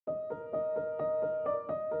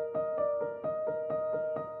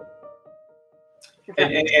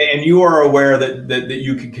And you are aware that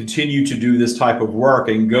you can continue to do this type of work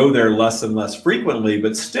and go there less and less frequently,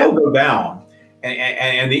 but still go down.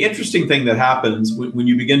 And the interesting thing that happens when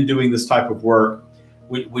you begin doing this type of work,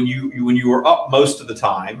 when you are up most of the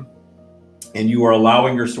time, and you are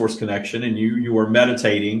allowing your source connection, and you are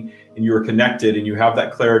meditating, and you are connected, and you have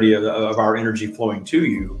that clarity of our energy flowing to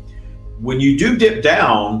you, when you do dip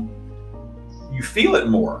down, you feel it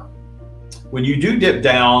more. When you do dip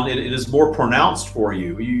down, it is more pronounced for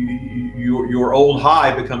you. Your old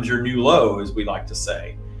high becomes your new low, as we like to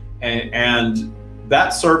say, and that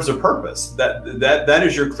serves a purpose. That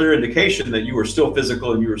is your clear indication that you are still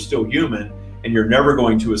physical and you are still human, and you're never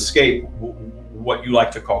going to escape what you like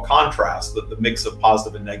to call contrast, the mix of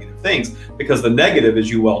positive and negative things, because the negative, as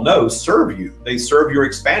you well know, serve you. They serve your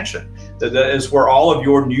expansion. That is where all of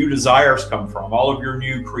your new desires come from. All of your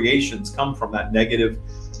new creations come from that negative,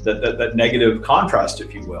 that negative contrast,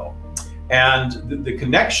 if you will. And the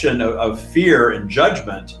connection of fear and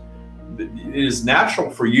judgment, it is natural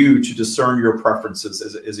for you to discern your preferences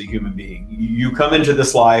as a human being. You come into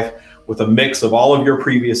this life with a mix of all of your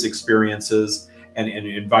previous experiences, and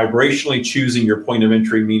vibrationally choosing your point of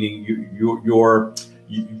entry, meaning your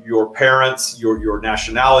parents, your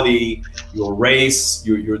nationality, your race,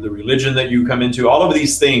 the religion that you come into, all of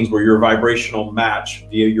these things where your vibrational match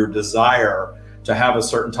via your desire to have a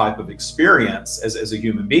certain type of experience as a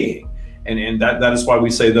human being. And that is why we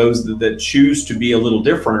say those that choose to be a little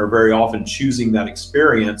different are very often choosing that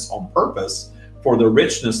experience on purpose for the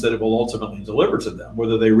richness that it will ultimately deliver to them,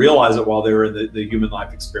 whether they realize it while they're in the human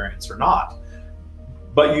life experience or not.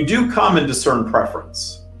 But you do come and discern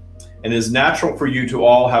preference. And it is natural for you to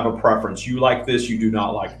all have a preference. You like this, you do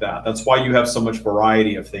not like that. That's why you have so much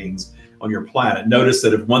variety of things on your planet. Notice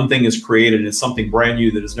that if one thing is created and it's something brand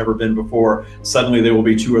new that has never been before, suddenly there will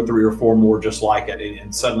be 2 or 3 or 4 more just like it,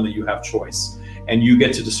 and suddenly you have choice. And you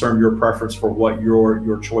get to discern your preference for what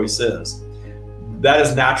your choice is. That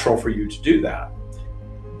is natural for you to do that.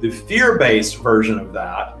 The fear-based version of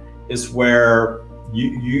that is where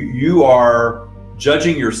you are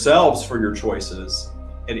judging yourselves for your choices,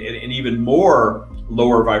 and even more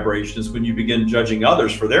lower vibrations when you begin judging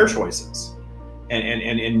others for their choices,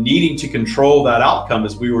 and needing to control that outcome,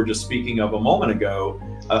 as we were just speaking of a moment ago,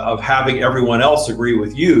 of having everyone else agree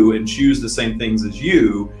with you and choose the same things as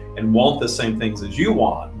you and want the same things as you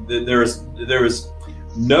want. There is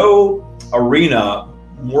no arena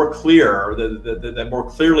more clear that more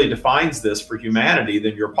clearly defines this for humanity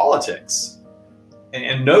than your politics.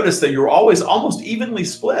 And notice that you're always almost evenly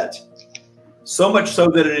split, so much so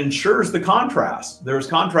that it ensures the contrast. There's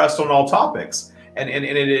contrast on all topics, and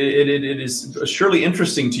it is surely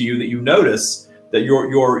interesting to you that you notice that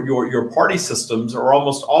your party systems are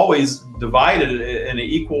almost always divided in an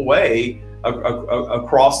equal way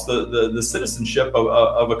across the citizenship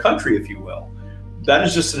of a country, if you will. That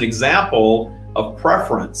is just an example of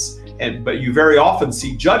preference, but you very often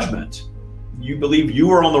see judgment. You believe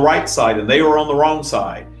you are on the right side and they are on the wrong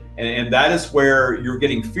side. And that is where you're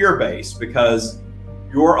getting fear-based, because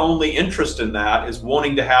your only interest in that is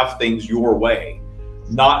wanting to have things your way,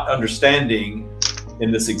 not understanding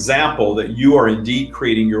in this example that you are indeed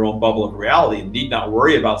creating your own bubble of reality and need not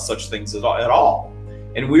worry about such things at all.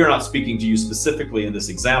 And we are not speaking to you specifically in this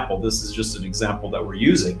example. This is just an example that we're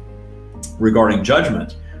using regarding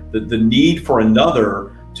judgment, the need for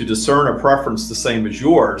another to discern a preference the same as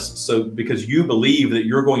yours, so because you believe that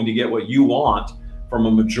you're going to get what you want from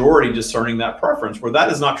a majority discerning that preference, where that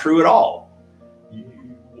is not true at all.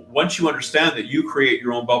 Once you understand that you create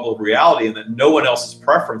your own bubble of reality and that no one else's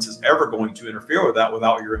preference is ever going to interfere with that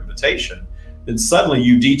without your invitation, then suddenly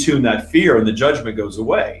you detune that fear and the judgment goes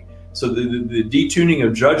away. So the detuning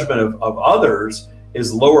of judgment of others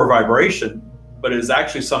is lower vibration, but it is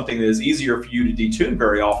actually something that is easier for you to detune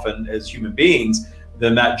very often as human beings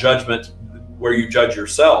than that judgment where you judge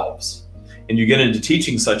yourselves. And you get into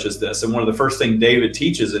teaching such as this. And one of the first things David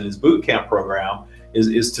teaches in his boot camp program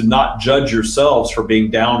is to not judge yourselves for being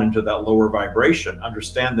down into that lower vibration.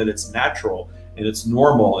 Understand that it's natural and it's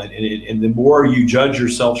normal. And the more you judge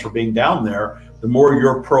yourselves for being down there, the more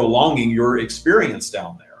you're prolonging your experience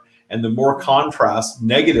down there. And the more contrast,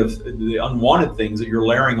 negative, the unwanted things that you're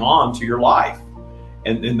layering on to your life.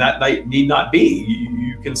 And that need not be.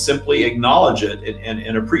 You can simply acknowledge it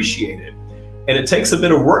and appreciate it. And it takes a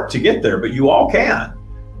bit of work to get there, but you all can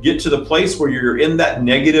get to the place where you're in that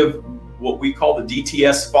negative, what we call the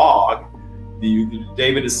DTS fog.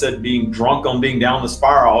 David has said being drunk on being down the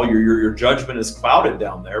spiral, your judgment is clouded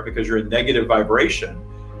down there because you're in negative vibration.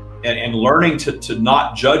 And learning to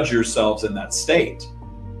not judge yourselves in that state.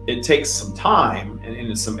 It takes some time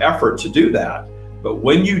and some effort to do that. But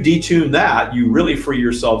when you detune that, you really free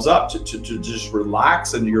yourselves up to just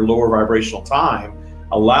relax into your lower vibrational time,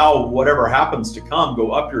 allow whatever happens to come,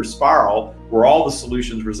 go up your spiral where all the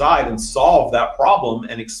solutions reside, and solve that problem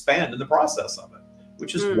and expand in the process of it,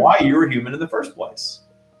 which is why you're human in the first place.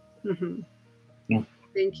 Mm-hmm. Yeah.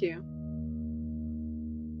 Thank you.